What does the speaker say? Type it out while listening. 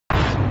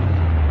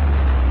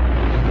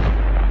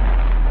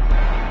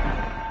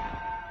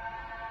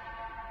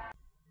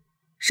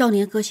少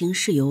年歌行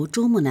是由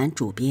周木南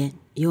主编，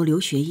由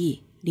刘学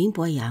义、林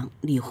博洋、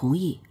李弘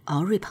毅、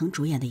敖瑞鹏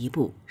主演的一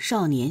部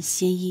少年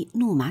鲜衣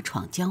怒马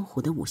闯江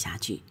湖的武侠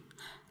剧。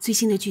最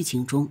新的剧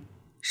情中，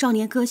少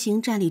年歌行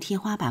战力天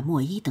花板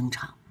莫衣登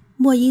场。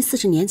莫衣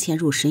40年前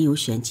入神游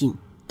玄境，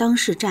当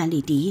世战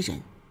力第一人。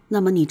那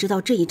么你知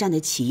道这一战的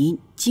起因、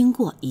经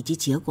过以及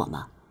结果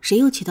吗？谁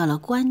又起到了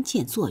关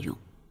键作用？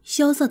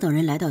萧瑟等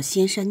人来到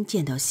仙山，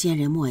见到仙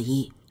人莫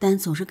衣，但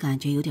总是感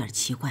觉有点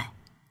奇怪。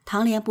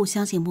唐莲不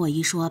相信莫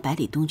衣说百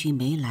里东君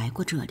没来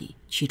过这里，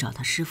去找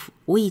他师父，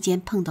无意间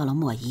碰到了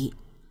莫衣，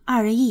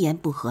二人一言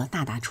不合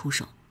大打出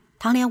手。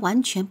唐莲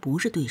完全不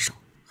是对手，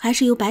还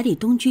是由百里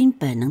东君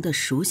本能的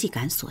熟悉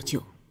感所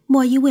救。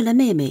莫衣为了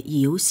妹妹以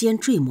由仙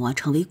坠魔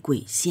成为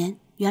鬼仙，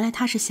原来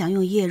他是想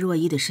用叶若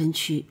依的身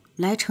躯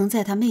来承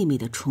载他妹妹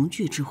的重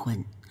聚之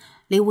魂。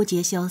雷无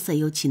节、萧瑟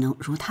又岂能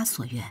如他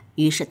所愿？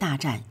于是大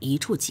战一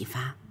触即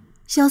发。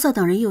萧瑟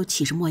等人又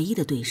岂是莫衣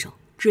的对手？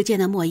只见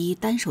那莫衣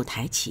单手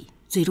抬起，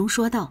嘴中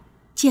说道：“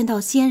见到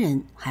仙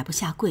人还不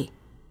下跪。”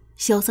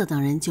萧瑟等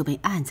人就被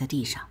按在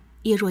地上。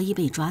叶若依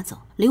被抓走，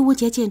雷无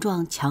节见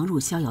状强入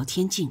逍遥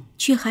天境，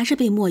却还是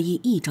被莫衣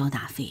一招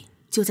打飞。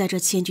就在这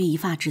千钧一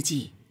发之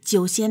际，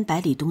九仙百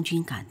里东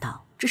君赶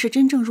到。这是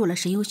真正入了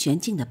神游玄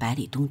境的百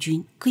里东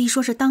君，可以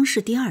说是当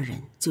世第二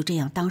人。就这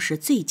样，当时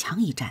最强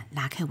一战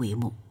拉开帷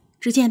幕。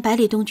只见百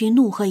里东君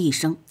怒喝一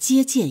声，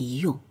接剑一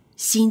用，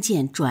心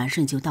剑转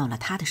瞬就到了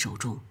他的手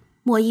中。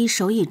莫衣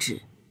手一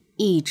指，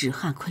一指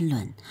撼昆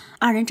仑，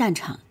二人战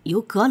场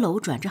由阁楼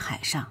转至海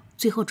上，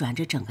最后转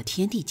至整个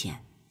天地间。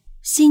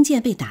心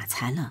剑被打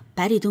残了，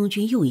百里东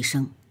君又一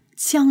声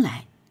枪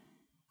来，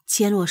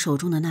牵落手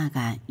中的那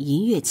杆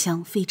银月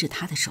枪飞至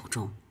他的手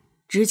中，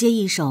直接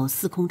一手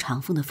四空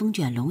长风的风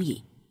卷龙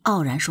影，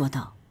傲然说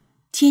道：“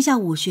天下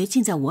武学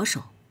尽在我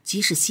手，即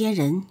使仙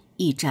人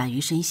亦斩于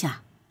身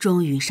下。”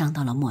终于伤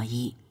到了莫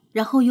衣，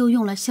然后又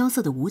用了萧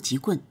瑟的无极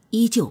棍，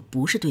依旧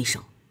不是对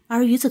手。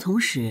而与此同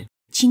时，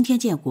青天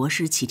剑国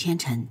师启天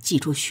辰祭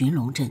出寻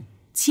龙阵，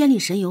千里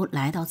神游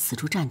来到此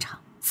处战场。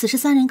此时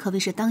三人可谓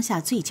是当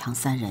下最强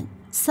三人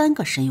，3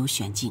个神游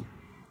玄境。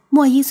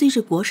莫衣虽是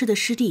国师的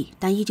师弟，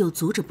但依旧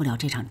阻止不了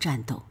这场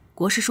战斗。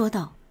国师说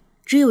道：“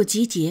只有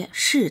集结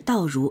释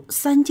道儒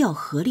3教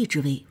合力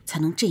之威，才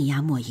能镇压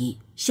莫衣。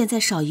现在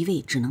少一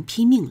位，只能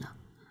拼命了。”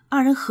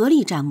二人合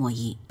力战莫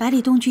衣，百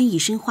里东君以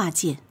身化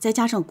剑，再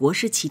加上国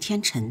师齐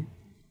天辰，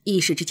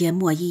一时之间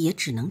莫衣也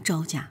只能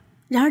招架。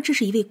然而这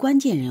是一位关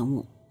键人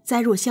物，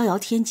再入逍遥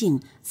天境，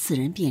此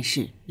人便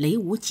是雷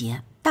无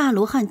节。大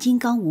罗汉金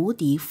刚无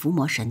敌伏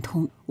魔神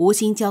通，无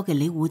心交给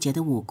雷无节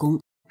的武功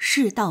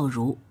释道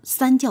儒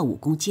3教武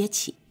功皆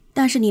起。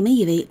但是你们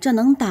以为这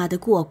能打得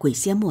过鬼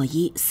仙莫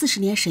衣40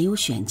年神游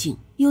玄境，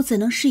又怎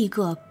能是一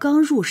个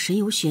刚入神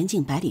游玄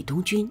境百里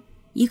东君？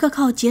一个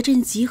靠结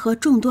阵集合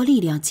众多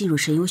力量进入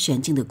神游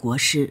玄境的国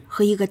师，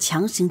和一个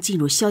强行进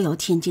入逍遥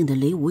天境的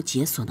雷无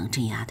节所能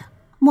镇压的。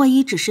莫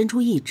衣只伸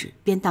出一指，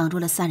便挡住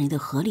了3人的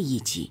合力一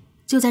击。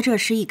就在这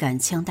时，一杆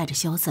枪带着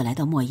萧瑟来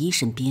到莫衣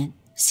身边。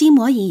心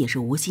魔引也是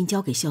无心交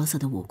给萧瑟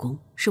的武功，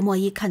使莫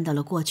衣看到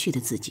了过去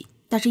的自己，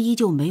但是依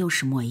旧没有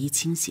使莫衣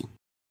清醒。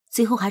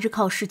最后还是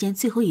靠世间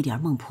最后一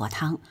点孟婆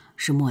汤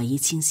使莫衣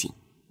清醒。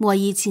莫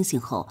衣清醒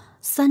后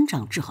，3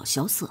掌治好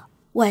萧瑟，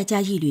外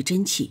加一缕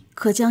真气，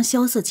可将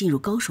萧瑟进入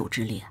高手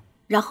之列。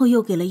然后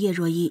又给了叶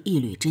若依一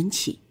缕真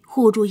气，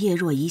护住叶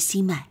若依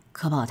心脉，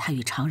可保她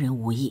与常人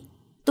无异。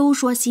都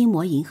说心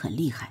魔引很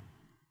厉害，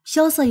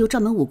萧瑟有这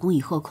门武功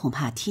以后，恐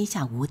怕天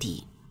下无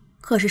敌。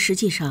可是实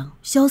际上，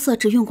萧瑟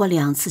只用过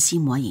2次心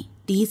魔引，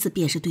第一次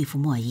便是对付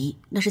莫衣，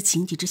那是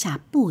情急之下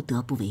不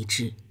得不为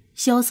之。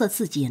萧瑟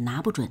自己也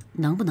拿不准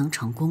能不能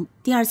成功。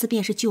第2次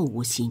便是救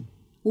无心。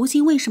无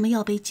心为什么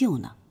要被救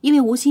呢？因为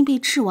无心被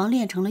赤王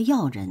练成了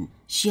药人，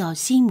需要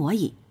心魔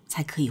引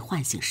才可以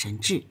唤醒神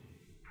智。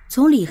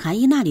从李寒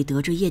一那里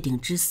得知叶鼎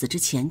之死之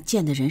前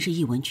见的人是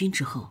易文君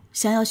之后，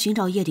想要寻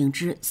找叶鼎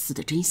之死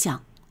的真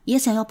相，也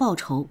想要报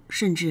仇，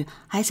甚至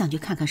还想去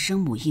看看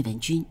生母易文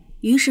君。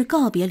于是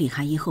告别李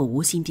寒一后，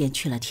无心便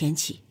去了天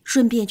启，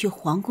顺便去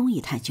皇宫一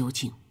探究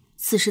竟。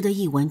此时的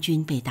易文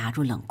君被打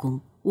入冷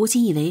宫，无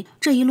心以为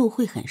这一路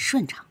会很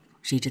顺畅，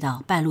谁知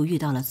道半路遇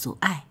到了阻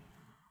碍。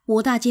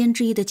5大监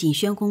之一的锦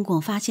轩公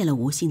公发现了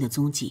无心的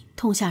踪迹，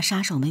痛下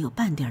杀手，没有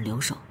半点留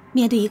手。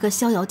面对一个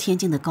逍遥天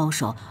境的高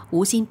手，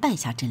无心败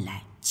下阵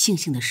来。庆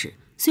幸的是，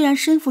虽然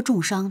身负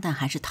重伤，但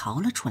还是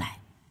逃了出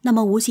来。那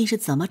么无心是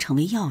怎么成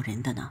为药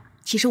人的呢？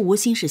其实无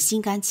心是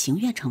心甘情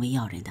愿成为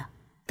药人的。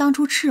当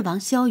初赤王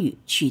萧雨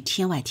去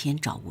天外天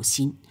找无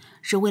心，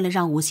是为了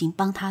让无心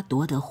帮他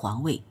夺得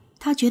皇位。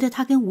他觉得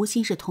他跟无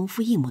心是同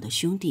父异母的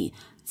兄弟，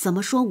怎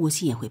么说无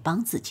心也会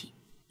帮自己。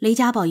雷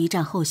家堡一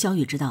战后，萧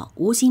雨知道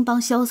无心帮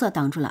萧瑟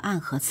挡住了暗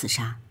河刺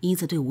杀，因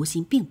此对无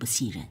心并不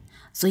信任，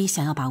所以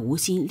想要把无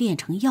心练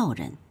成药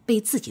人，被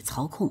自己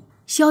操控。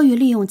萧雨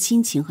利用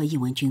亲情和易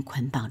文君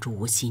捆绑住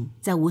无心，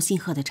在无心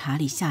喝的茶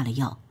里下了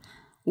药。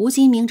无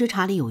心明知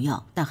茶里有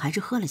药，但还是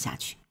喝了下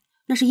去。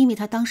那是因为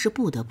他当时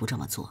不得不这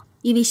么做，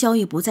因为萧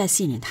雨不再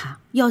信任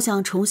他，要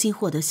想重新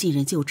获得信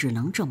任就只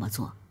能这么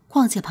做。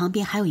况且旁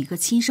边还有一个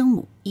亲生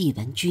母易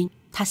文君，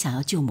他想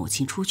要救母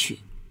亲出去。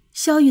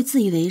萧玉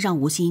自以为让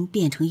吴心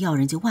变成药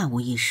人就万无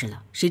一失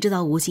了，谁知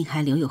道吴心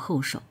还留有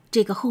后手，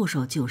这个后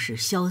手就是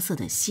萧瑟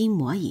的心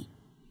魔引。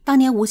当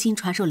年吴心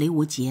传授雷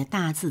无节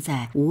大自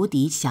在无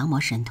敌降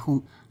魔神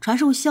通，传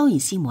授萧引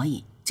心魔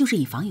引，就是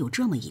以防有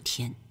这么一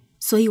天。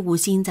所以吴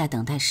心在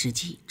等待时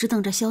机，只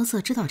等着萧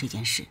瑟知道这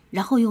件事，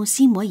然后用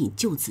心魔引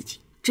救自己。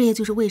这也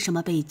就是为什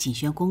么被锦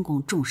轩公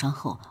公重伤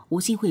后，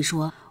吴心会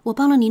说，我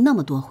帮了你那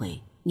么多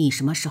回，你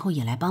什么时候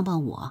也来帮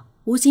帮我。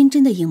吴心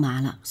真的应麻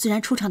了，虽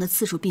然出场的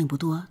次数并不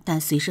多，但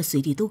随时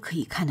随地都可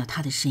以看到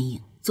他的身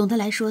影。总的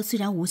来说，虽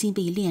然吴心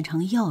被练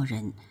成药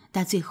人，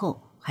但最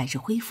后还是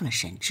恢复了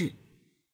神智。